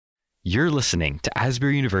You're listening to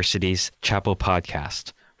Asbury University's Chapel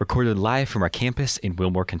Podcast, recorded live from our campus in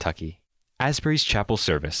Wilmore, Kentucky. Asbury's Chapel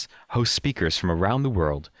Service hosts speakers from around the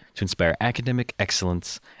world to inspire academic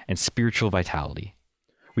excellence and spiritual vitality.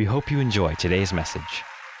 We hope you enjoy today's message.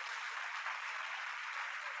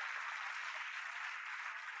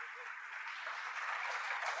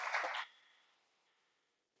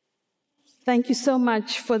 Thank you so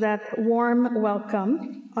much for that warm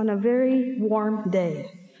welcome on a very warm day.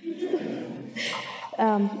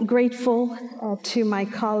 Grateful to my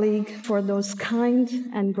colleague for those kind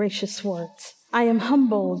and gracious words. I am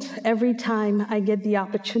humbled every time I get the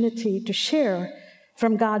opportunity to share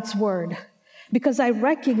from God's word, because I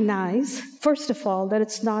recognize, first of all, that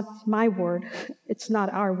it's not my word, it's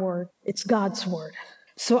not our word, it's God's word.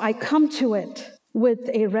 So I come to it with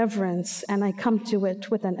a reverence, and I come to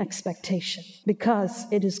it with an expectation, because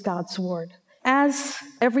it is God's word. As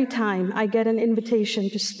every time I get an invitation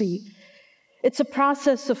to speak, it's a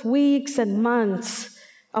process of weeks and months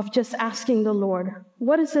of just asking the Lord,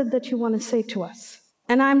 what is it that you want to say to us?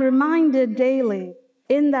 And I'm reminded daily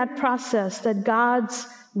in that process that God's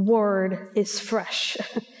word is fresh.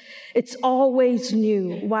 It's always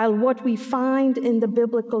new. While what we find in the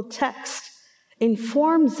biblical text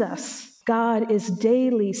informs us, God is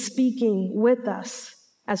daily speaking with us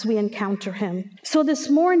as we encounter him. So this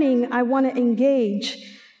morning, I want to engage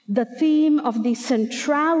the theme of the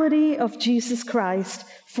centrality of Jesus Christ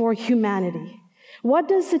for humanity. What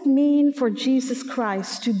does it mean for Jesus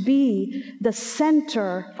Christ to be the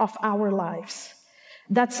center of our lives?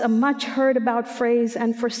 That's a much heard about phrase,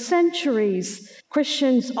 and for centuries,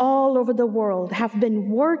 Christians all over the world have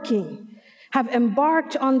embarked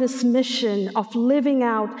on this mission of living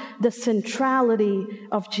out the centrality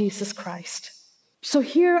of Jesus Christ. So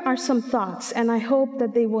here are some thoughts, and I hope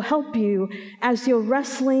that they will help you as you're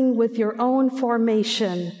wrestling with your own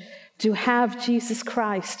formation to have Jesus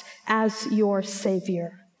Christ as your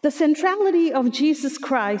Savior. The centrality of Jesus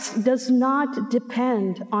Christ does not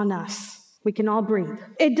depend on us. We can all breathe.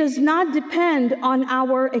 It does not depend on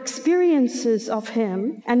our experiences of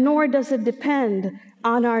him, and nor does it depend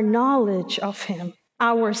on our knowledge of him.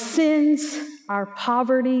 Our sins, our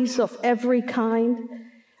poverties of every kind,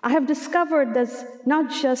 I have discovered there's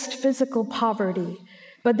not just physical poverty,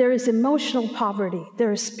 but there is emotional poverty,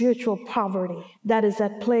 there is spiritual poverty that is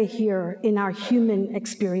at play here in our human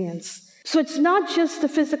experience. So it's not just the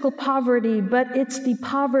physical poverty, but it's the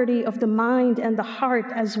poverty of the mind and the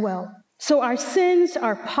heart as well. So our sins,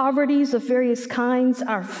 our poverties of various kinds,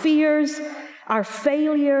 our fears, our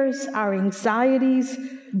failures, our anxieties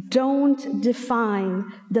don't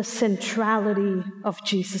define the centrality of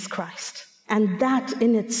Jesus Christ. And that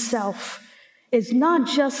in itself is not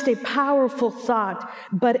just a powerful thought,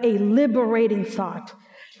 but a liberating thought,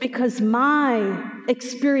 because my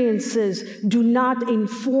experiences do not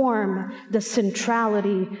inform the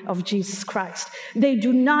centrality of Jesus Christ. They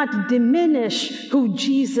do not diminish who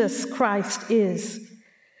Jesus Christ is.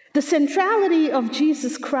 The centrality of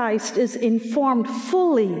Jesus Christ is informed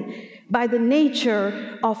fully by the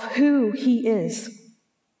nature of who he is.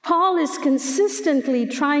 Paul is consistently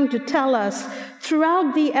trying to tell us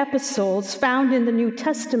throughout the epistles found in the New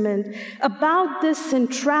Testament about this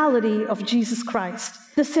centrality of Jesus Christ.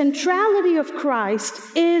 The centrality of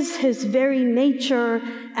Christ is his very nature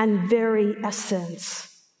and very essence.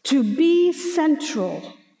 To be central,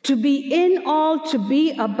 to be in all, to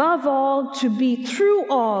be above all, to be through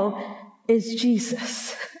all is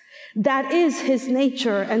Jesus. That is his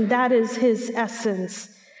nature and that is his essence.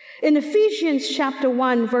 In Ephesians chapter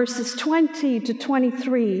 1, verses 20 to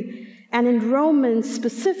 23, and in Romans,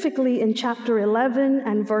 specifically in chapter 11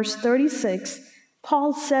 and verse 36,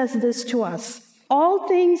 Paul says this to us: all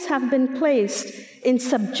things have been placed in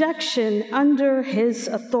subjection under his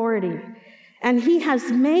authority, and he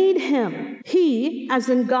has made him, he, as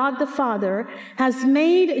in God the Father, has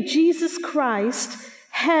made Jesus Christ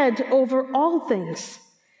head over all things.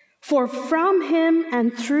 For from him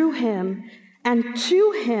and through him and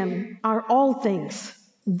to him are all things.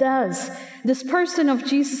 Thus, this person of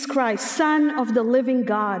Jesus Christ, Son of the living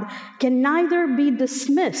God, can neither be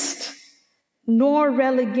dismissed nor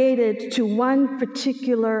relegated to one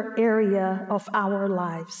particular area of our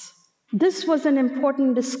lives. This was an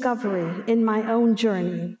important discovery in my own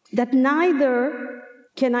journey, that neither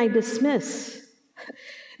can I dismiss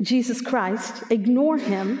Jesus Christ, ignore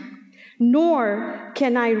him, nor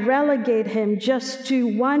can I relegate him just to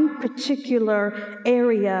one particular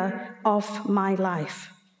area of my life.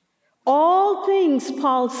 All things,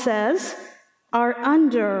 Paul says, are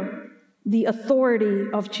under the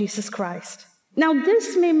authority of Jesus Christ. Now,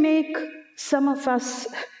 this may make some of us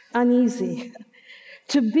uneasy.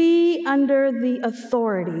 to be under the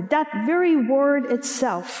authority. That very word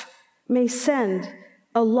itself may send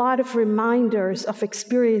a lot of reminders of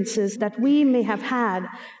experiences that we may have had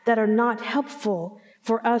that are not helpful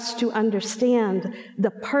for us to understand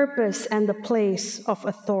the purpose and the place of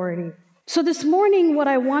authority. So this morning, what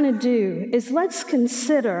I want to do is let's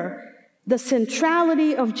consider the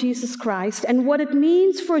centrality of Jesus Christ and what it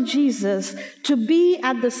means for Jesus to be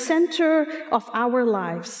at the center of our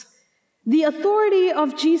lives. The authority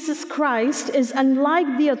of Jesus Christ is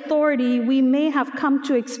unlike the authority we may have come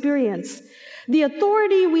to experience. The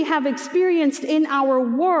authority we have experienced in our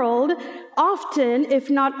world often,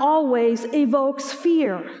 if not always, evokes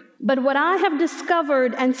fear. But what I have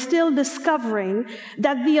discovered and still discovering,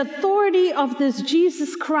 that the authority of this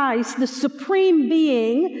Jesus Christ, the supreme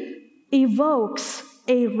being, evokes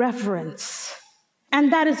a reverence.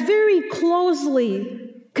 And that is very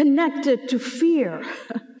closely connected to fear.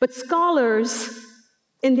 But scholars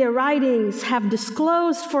in their writings have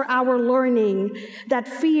disclosed for our learning that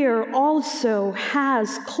fear also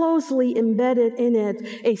has closely embedded in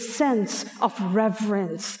it a sense of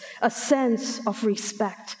reverence, a sense of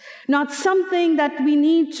respect. Not something that we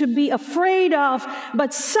need to be afraid of,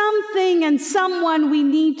 but something and someone we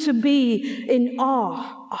need to be in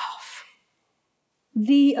awe of.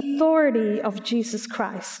 The authority of Jesus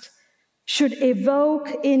Christ should evoke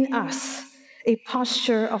in us a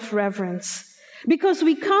posture of reverence, because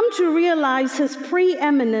we come to realize his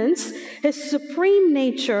preeminence, his supreme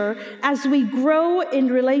nature, as we grow in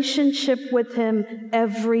relationship with him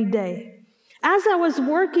every day. As I was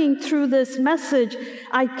working through this message,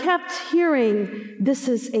 I kept hearing, this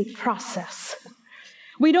is a process.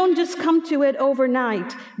 We don't just come to it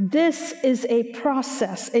overnight. This is a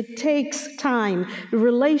process. It takes time,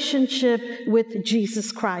 relationship with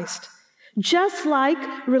Jesus Christ. Just like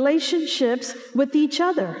relationships with each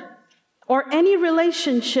other, or any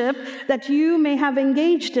relationship that you may have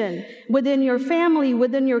engaged in within your family,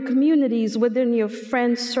 within your communities, within your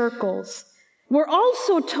friend circles. We're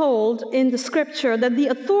also told in the scripture that the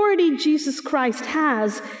authority Jesus Christ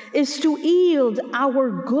has is to yield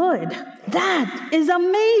our good. That is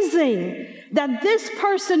amazing, that this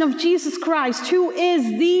person of Jesus Christ, who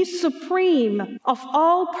is the supreme of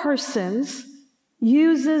all persons,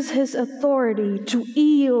 uses his authority to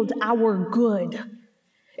yield our good.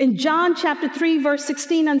 In John chapter 3, verse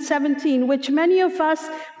 16 and 17, which many of us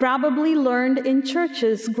probably learned in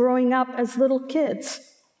churches growing up as little kids.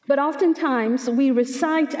 But oftentimes we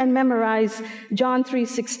recite and memorize John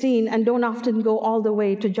 3:16 and don't often go all the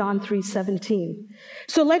way to John 3:17.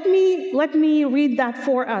 So let me read that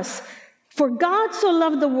for us. For God so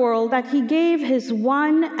loved the world that he gave his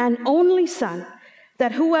one and only Son,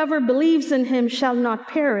 that whoever believes in him shall not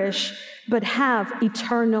perish, but have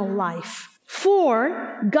eternal life.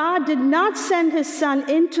 For God did not send his Son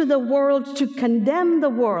into the world to condemn the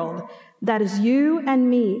world, that is you and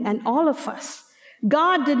me and all of us.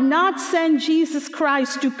 God did not send Jesus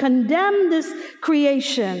Christ to condemn this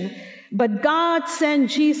creation, but God sent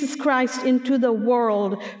Jesus Christ into the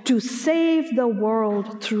world to save the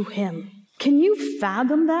world through him. Can you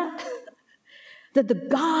fathom that? That the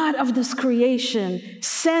God of this creation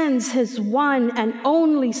sends his one and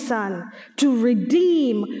only Son to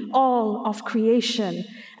redeem all of creation.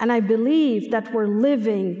 And I believe that we're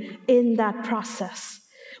living in that process.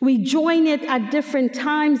 We join it at different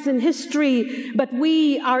times in history, but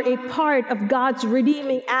we are a part of God's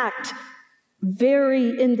redeeming act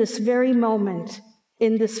in this very moment,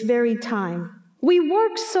 in this very time. We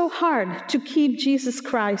work so hard to keep Jesus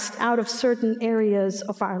Christ out of certain areas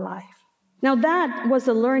of our life. Now that was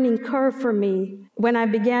a learning curve for me when I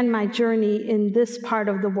began my journey in this part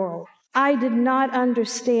of the world. I did not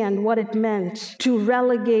understand what it meant to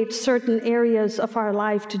relegate certain areas of our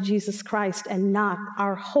life to Jesus Christ and not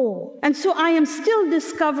our whole. And so I am still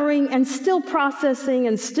discovering and still processing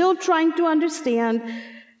and still trying to understand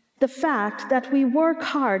the fact that we work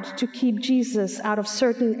hard to keep Jesus out of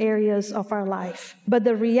certain areas of our life. But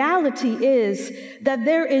the reality is that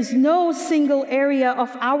there is no single area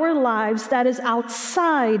of our lives that is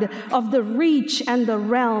outside of the reach and the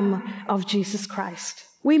realm of Jesus Christ.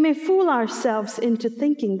 We may fool ourselves into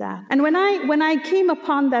thinking that. And when I came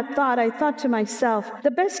upon that thought, I thought to myself,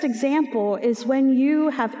 the best example is when you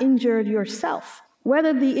have injured yourself.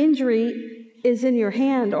 Whether the injury is in your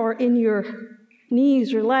hand or in your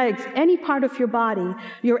knees, your legs, any part of your body,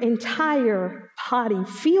 your entire body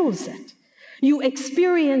feels it. You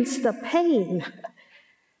experience the pain.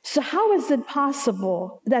 So how is it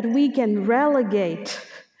possible that we can relegate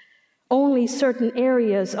only certain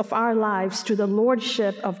areas of our lives to the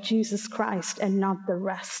lordship of Jesus Christ and not the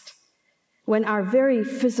rest, when our very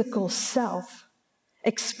physical self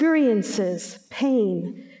experiences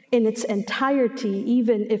pain in its entirety,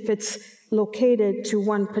 even if it's located to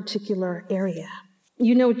one particular area.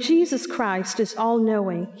 You know, Jesus Christ is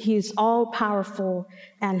all-knowing, he is all-powerful,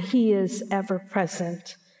 and he is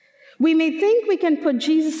ever-present. We may think we can put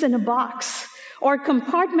Jesus in a box or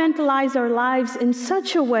compartmentalize our lives in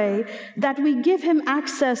such a way that we give him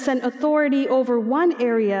access and authority over one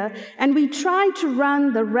area, and we try to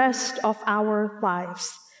run the rest of our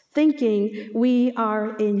lives, thinking we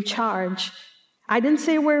are in charge. I didn't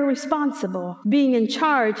say we're responsible. Being in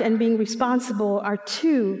charge and being responsible are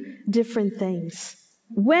two different things.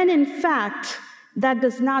 When in fact, that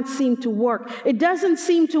does not seem to work. It doesn't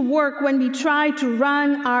seem to work when we try to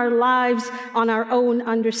run our lives on our own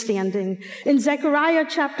understanding. In Zechariah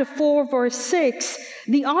chapter 4, verse 6,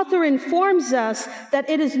 the author informs us that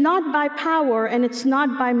it is not by power and it's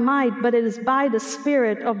not by might, but it is by the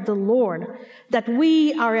Spirit of the Lord that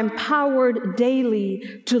we are empowered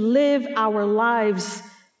daily to live our lives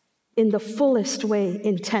in the fullest way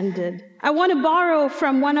intended. I want to borrow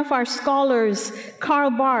from one of our scholars,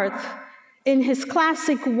 Karl Barth. In his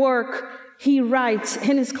classic work, he writes,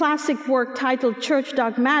 in his classic work titled Church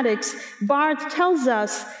Dogmatics, Barth tells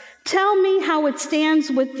us, "Tell me how it stands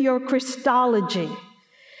with your Christology,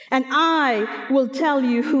 and I will tell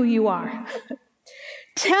you who you are."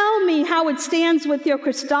 Tell me how it stands with your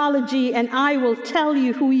Christology, and I will tell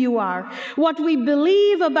you who you are. What we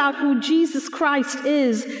believe about who Jesus Christ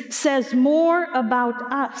is says more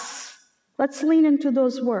about us. Let's lean into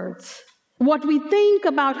those words. What we think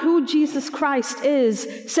about who Jesus Christ is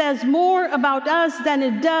says more about us than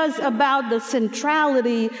it does about the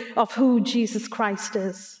centrality of who Jesus Christ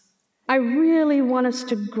is. I really want us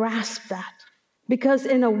to grasp that, because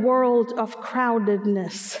in a world of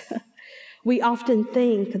crowdedness, we often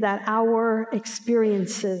think that our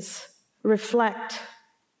experiences reflect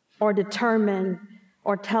or determine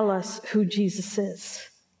or tell us who Jesus is.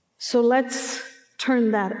 So let's turn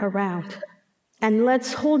that around. And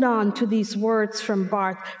let's hold on to these words from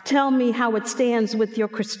Barth. Tell me how it stands with your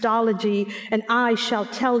Christology, and I shall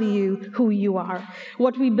tell you who you are.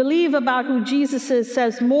 What we believe about who Jesus is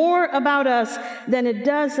says more about us than it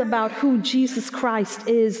does about who Jesus Christ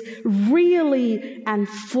is, really and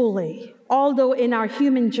fully. Although in our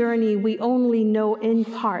human journey we only know in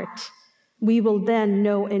part, we will then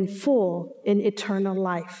know in full in eternal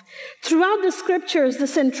life. Throughout the scriptures, the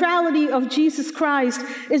centrality of Jesus Christ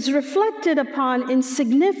is reflected upon in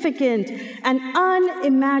significant and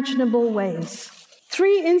unimaginable ways.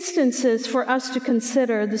 3 instances for us to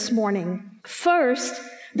consider this morning. First,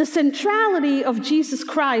 the centrality of Jesus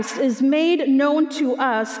Christ is made known to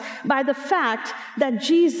us by the fact that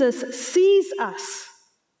Jesus sees us.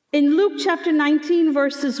 In Luke chapter 19,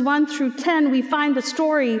 verses 1 through 10, we find the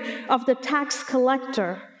story of the tax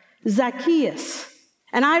collector, Zacchaeus.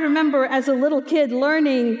 And I remember as a little kid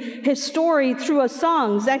learning his story through a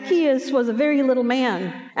song. Zacchaeus was a very little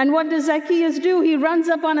man. And what does Zacchaeus do? He runs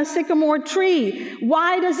up on a sycamore tree.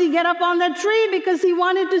 Why does he get up on that tree? Because he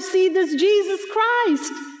wanted to see this Jesus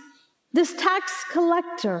Christ. This tax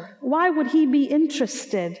collector, why would he be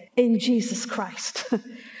interested in Jesus Christ?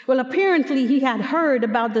 Well, apparently he had heard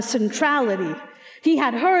about the centrality. He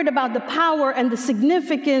had heard about the power and the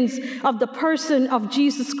significance of the person of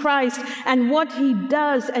Jesus Christ and what he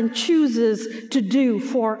does and chooses to do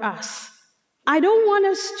for us. I don't want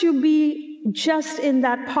us to be just in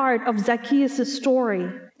that part of Zacchaeus'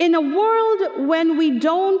 story. In a world when we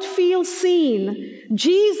don't feel seen,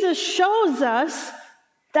 Jesus shows us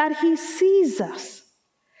that he sees us.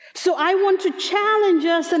 So I want to challenge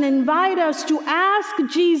us and invite us to ask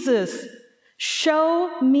Jesus,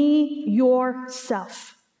 show me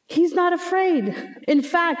yourself. He's not afraid. In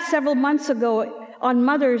fact, several months ago on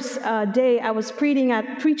Mother's Day, I was preaching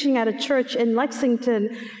at a church in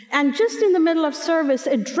Lexington, and just in the middle of service,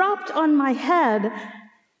 it dropped on my head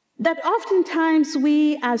that oftentimes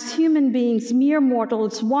we as human beings, mere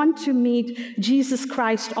mortals, want to meet Jesus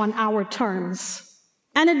Christ on our terms.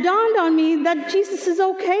 And it dawned on me that Jesus is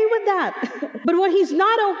okay with that. But what he's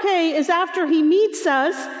not okay is after he meets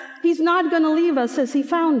us, he's not going to leave us as he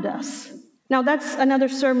found us. Now, that's another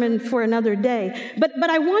sermon for another day. But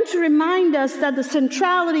I want to remind us that the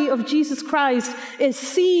centrality of Jesus Christ is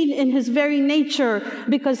seen in his very nature,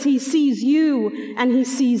 because he sees you and he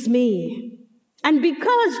sees me. And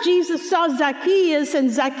because Jesus saw Zacchaeus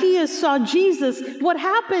and Zacchaeus saw Jesus, what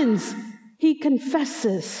happens? He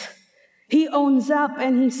confesses. He owns up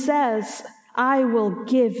and he says, I will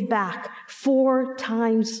give back 4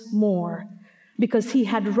 times more, because he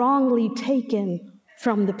had wrongly taken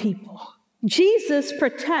from the people. Jesus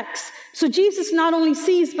protects. So Jesus not only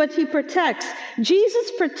sees, but he protects.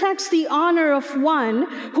 Jesus protects the honor of one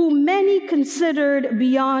who many considered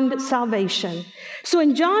beyond salvation. So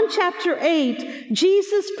in John chapter 8,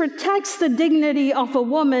 Jesus protects the dignity of a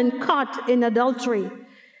woman caught in adultery.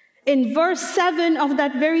 In verse 7 of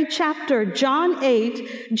that very chapter, John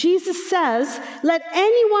 8, Jesus says, "Let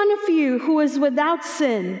any one of you who is without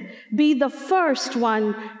sin be the first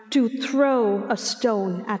one to throw a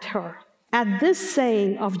stone at her." At this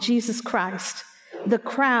saying of Jesus Christ, the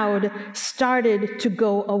crowd started to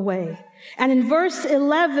go away. And in verse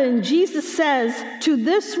 11, Jesus says to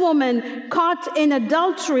this woman caught in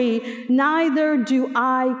adultery, "Neither do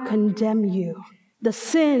I condemn you." The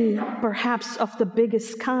sin, perhaps of the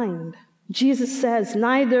biggest kind. Jesus says,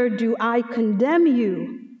 "Neither do I condemn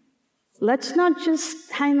you." Let's not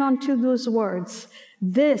just hang on to those words.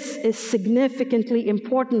 This is significantly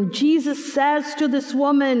important. Jesus says to this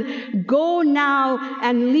woman, "Go now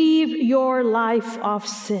and leave your life of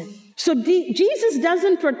sin." So Jesus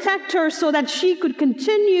doesn't protect her so that she could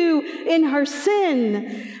continue in her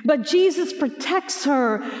sin, but Jesus protects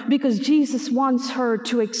her because Jesus wants her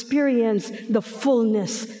to experience the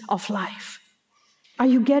fullness of life. Are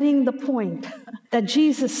you getting the point? That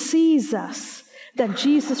Jesus sees us, that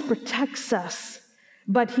Jesus protects us,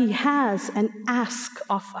 but he has an ask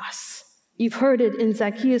of us. You've heard it in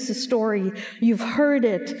Zacchaeus' story. You've heard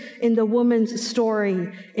it in the woman's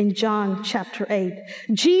story in John chapter 8.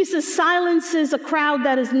 Jesus silences a crowd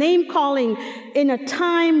that is name-calling in a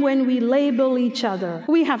time when we label each other.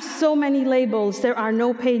 We have so many labels, there are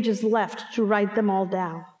no pages left to write them all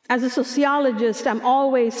down. As a sociologist, I'm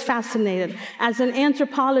always fascinated. As an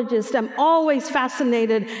anthropologist, I'm always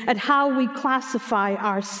fascinated at how we classify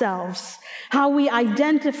ourselves, how we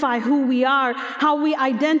identify who we are, how we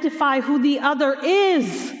identify who the other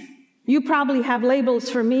is. You probably have labels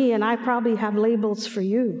for me, and I probably have labels for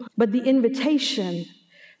you. But the invitation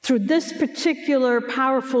through this particular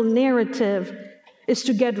powerful narrative is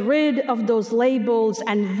to get rid of those labels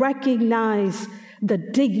and recognize the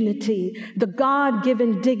dignity, the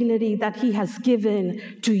God-given dignity that he has given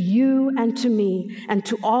to you and to me and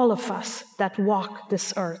to all of us that walk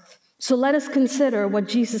this earth. So let us consider what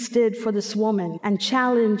Jesus did for this woman and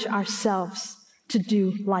challenge ourselves to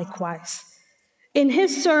do likewise. In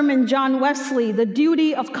his sermon, John Wesley, The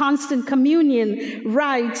Duty of Constant Communion,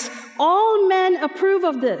 writes, "All men approve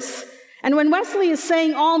of this." And when Wesley is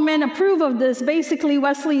saying all men approve of this, basically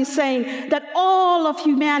Wesley is saying that all of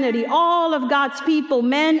humanity, all of God's people,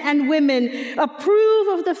 men and women,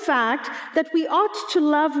 approve of the fact that we ought to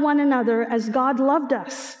love one another as God loved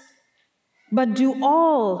us. But do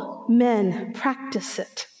all men practice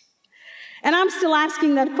it? And I'm still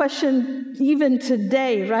asking that question even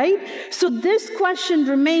today, right? So this question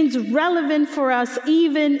remains relevant for us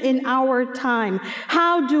even in our time.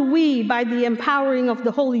 How do we, by the empowering of the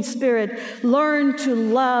Holy Spirit, learn to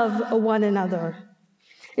love one another?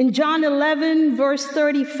 In John 11, verse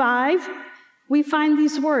 35, we find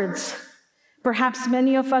these words. Perhaps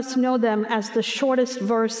many of us know them as the shortest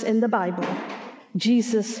verse in the Bible.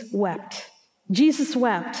 Jesus wept. Jesus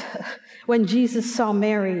wept when Jesus saw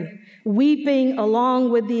Mary weeping along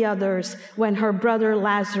with the others when her brother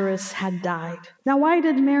Lazarus had died. Now, why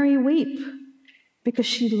did Mary weep? Because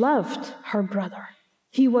she loved her brother.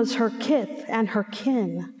 He was her kith and her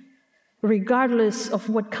kin, regardless of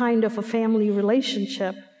what kind of a family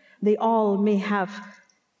relationship they all may have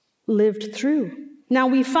lived through. Now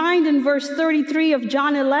we find in verse 33 of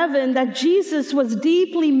John 11 that Jesus was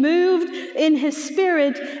deeply moved in his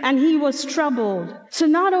spirit and he was troubled. So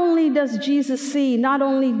not only does Jesus see, not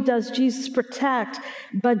only does Jesus protect,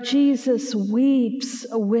 but Jesus weeps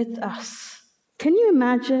with us. Can you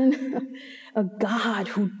imagine a God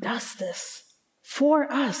who does this for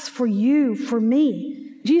us, for you, for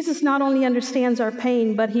me? Jesus not only understands our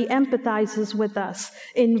pain, but he empathizes with us,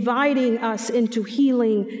 inviting us into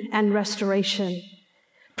healing and restoration.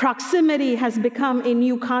 Proximity has become a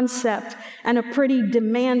new concept and a pretty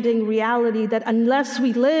demanding reality that unless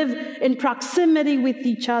we live in proximity with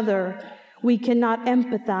each other, we cannot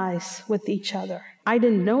empathize with each other. I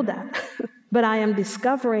didn't know that, but I am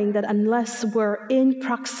discovering that unless we're in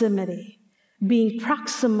proximity, being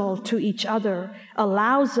proximal to each other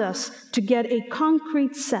allows us to get a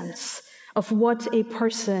concrete sense of what a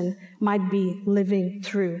person might be living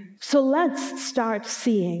through. So let's start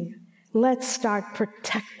seeing. Let's start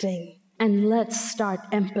protecting, and let's start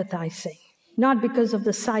empathizing. Not because of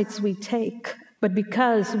the sides we take, but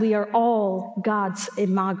because we are all God's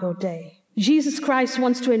Imago Dei. Jesus Christ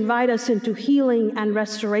wants to invite us into healing and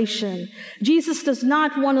restoration. Jesus does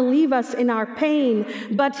not want to leave us in our pain,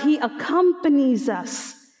 but he accompanies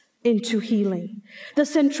us into healing. The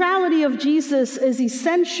centrality of Jesus is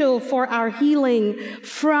essential for our healing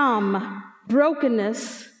from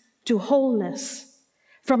brokenness to wholeness,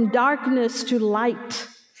 from darkness to light,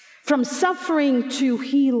 from suffering to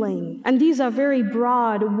healing. And these are very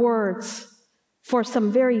broad words for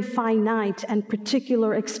some very finite and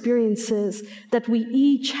particular experiences that we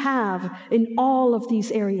each have in all of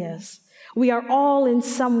these areas. We are all in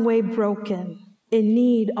some way broken, in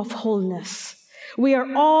need of wholeness. We are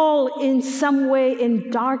all in some way in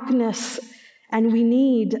darkness, and we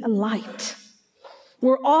need light.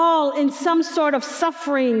 We're all in some sort of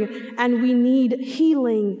suffering, and we need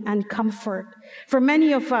healing and comfort. For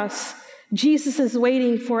many of us, Jesus is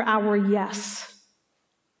waiting for our yes.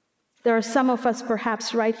 There are some of us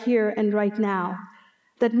perhaps right here and right now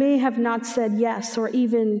that may have not said yes or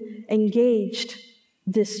even engaged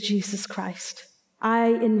this Jesus Christ. I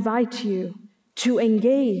invite you to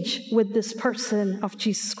engage with this person of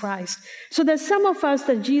Jesus Christ. So there's some of us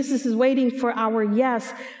that Jesus is waiting for our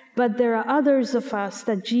yes, but there are others of us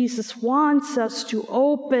that Jesus wants us to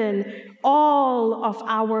open all of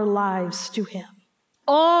our lives to him.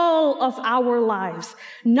 All of our lives,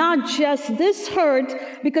 not just this hurt,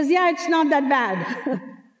 because it's not that bad,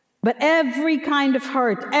 but every kind of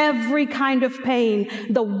hurt, every kind of pain,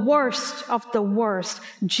 the worst of the worst,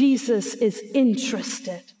 Jesus is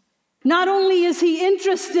interested. Not only is he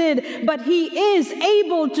interested, but he is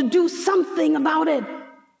able to do something about it.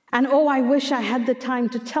 And oh, I wish I had the time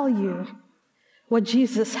to tell you what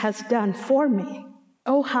Jesus has done for me.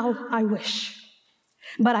 Oh, how I wish.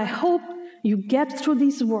 But I hope you get through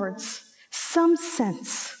these words some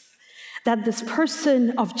sense that this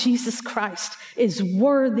person of Jesus Christ is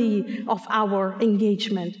worthy of our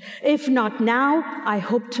engagement. If not now, I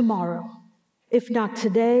hope tomorrow. If not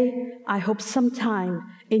today, I hope sometime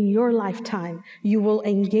in your lifetime you will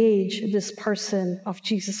engage this person of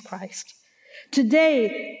Jesus Christ.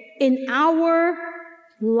 Today, in our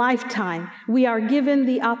lifetime, we are given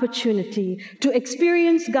the opportunity to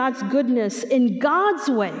experience God's goodness in God's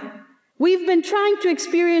way. We've been trying to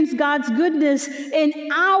experience God's goodness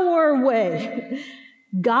in our way.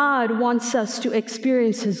 God wants us to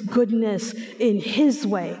experience his goodness in his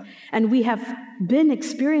way, and we have been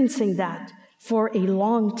experiencing that for a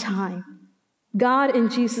long time. God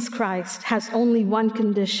in Jesus Christ has only one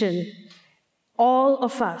condition: all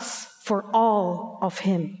of us for all of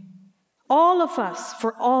him. All of us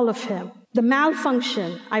for all of him. The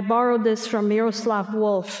malfunction, I borrowed this from Miroslav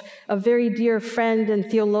Volf, a very dear friend and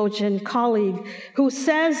theologian colleague, who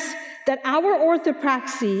says that our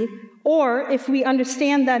orthopraxy, or if we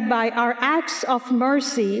understand that by our acts of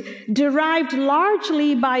mercy, derived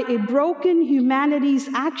largely by a broken humanity's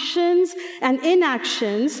actions and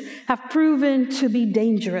inactions, have proven to be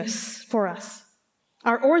dangerous for us.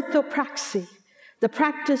 Our orthopraxy, the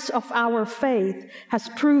practice of our faith, has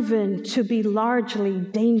proven to be largely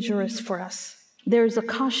dangerous for us. There's a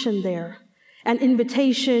caution there, an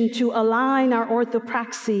invitation to align our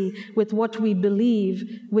orthopraxy with what we believe,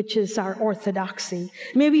 which is our orthodoxy.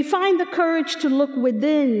 May we find the courage to look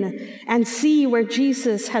within and see where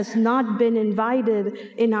Jesus has not been invited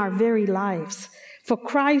in our very lives. For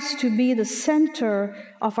Christ to be the center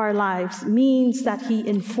of our lives means that he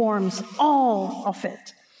informs all of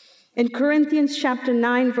it. In Corinthians chapter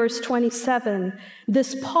 9, verse 27,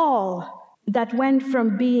 this Paul that went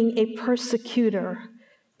from being a persecutor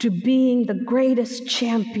to being the greatest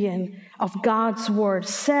champion of God's word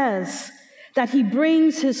says that he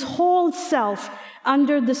brings his whole self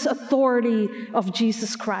under this authority of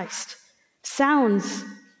Jesus Christ. Sounds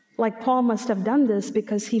like Paul must have done this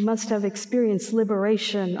because he must have experienced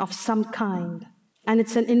liberation of some kind. And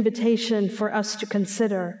it's an invitation for us to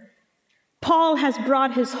consider. Paul has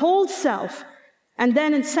brought his whole self. And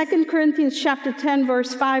then in 2 Corinthians chapter 10,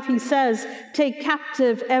 verse 5, he says, take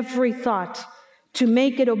captive every thought to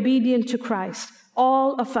make it obedient to Christ,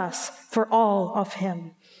 all of us for all of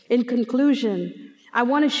him. In conclusion, I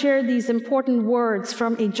want to share these important words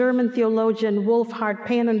from a German theologian, Wolfhard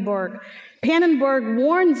Pannenberg. Pannenberg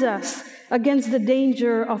warns us against the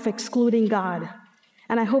danger of excluding God.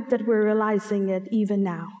 And I hope that we're realizing it even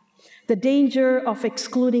now. The danger of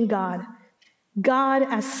excluding God. God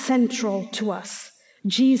as central to us.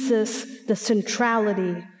 Jesus, the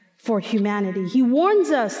centrality for humanity. He warns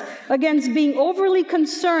us against being overly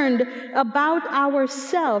concerned about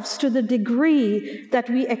ourselves to the degree that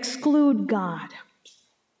we exclude God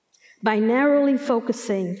by narrowly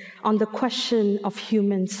focusing on the question of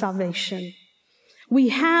human salvation. We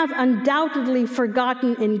have undoubtedly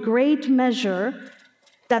forgotten in great measure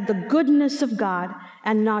that the goodness of God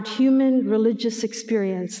and not human religious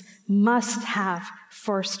experience must have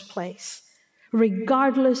first place.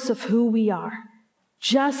 regardless of who we are.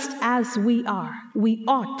 Just as we are, we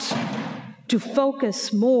ought to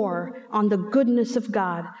focus more on the goodness of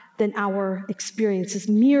God than our experiences,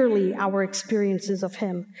 merely our experiences of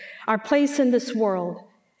Him. Our place in this world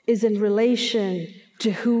is in relation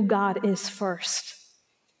to who God is first,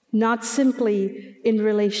 not simply in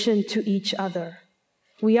relation to each other.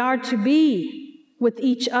 We are to be with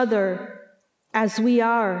each other as we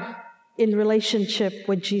are in relationship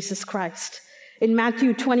with Jesus Christ. In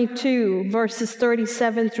Matthew 22, verses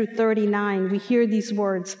 37 through 39, we hear these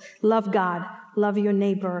words, love God, love your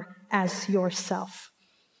neighbor as yourself.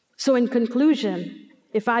 So in conclusion,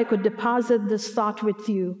 if I could deposit this thought with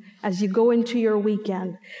you as you go into your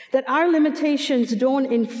weekend, that our limitations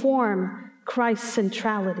don't inform Christ's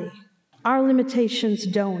centrality. Our limitations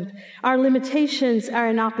don't. Our limitations are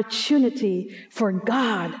an opportunity for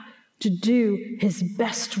God to do His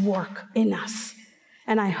best work in us.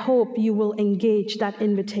 And I hope you will engage that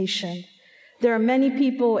invitation. There are many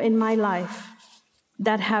people in my life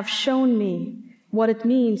that have shown me what it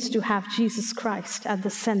means to have Jesus Christ at the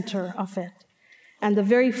center of it. And the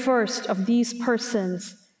very first of these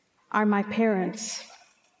persons are my parents,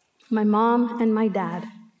 my mom and my dad.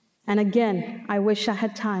 And again, I wish I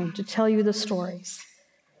had time to tell you the stories.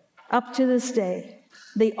 Up to this day,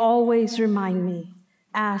 they always remind me,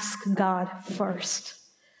 ask God first.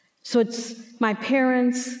 So it's my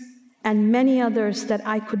parents and many others that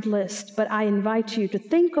I could list, but I invite you to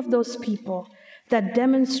think of those people that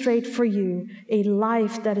demonstrate for you a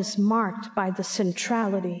life that is marked by the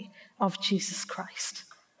centrality of Jesus Christ.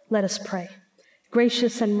 Let us pray.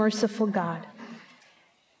 Gracious and merciful God,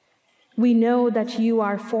 we know that you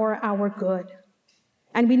are for our good,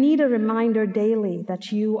 and we need a reminder daily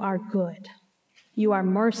that you are good, you are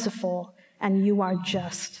merciful, and you are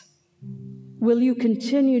just. Will you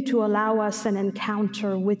continue to allow us an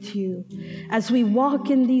encounter with you as we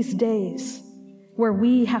walk in these days where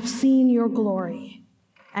we have seen your glory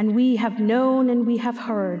and we have known and we have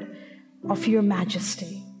heard of your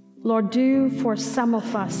majesty? Lord, do for some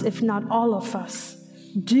of us, if not all of us,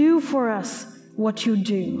 do for us what you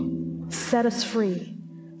do. Set us free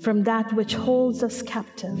from that which holds us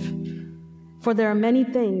captive. For there are many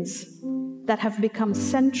things that have become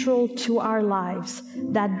central to our lives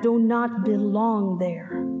that do not belong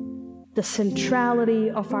there. The centrality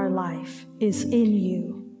of our life is in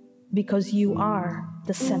you because you are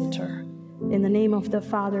the center. In the name of the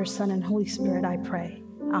Father, Son, and Holy Spirit, I pray.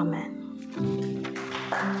 Amen.